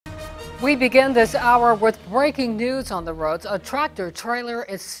We begin this hour with breaking news on the roads. A tractor trailer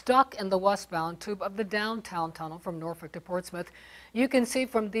is stuck in the westbound tube of the downtown tunnel from Norfolk to Portsmouth. You can see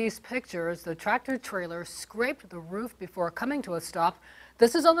from these pictures the tractor trailer scraped the roof before coming to a stop.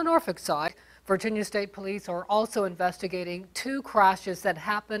 This is on the Norfolk side. Virginia State Police are also investigating two crashes that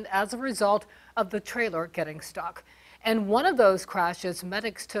happened as a result of the trailer getting stuck. In one of those crashes,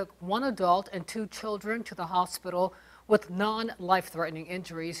 medics took one adult and two children to the hospital with non-life-threatening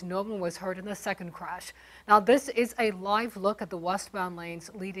injuries. No one was hurt in the second crash. Now, this is a live look at the westbound lanes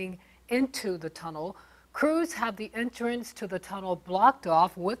leading into the tunnel. Crews have the entrance to the tunnel blocked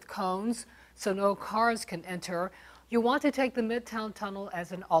off with cones so no cars can enter. You want to take the Midtown Tunnel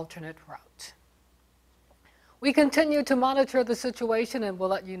as an alternate route. We continue to monitor the situation and we'll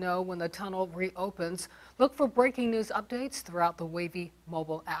let you know when the tunnel reopens. Look for breaking news updates throughout the WAVY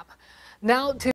mobile app. Now to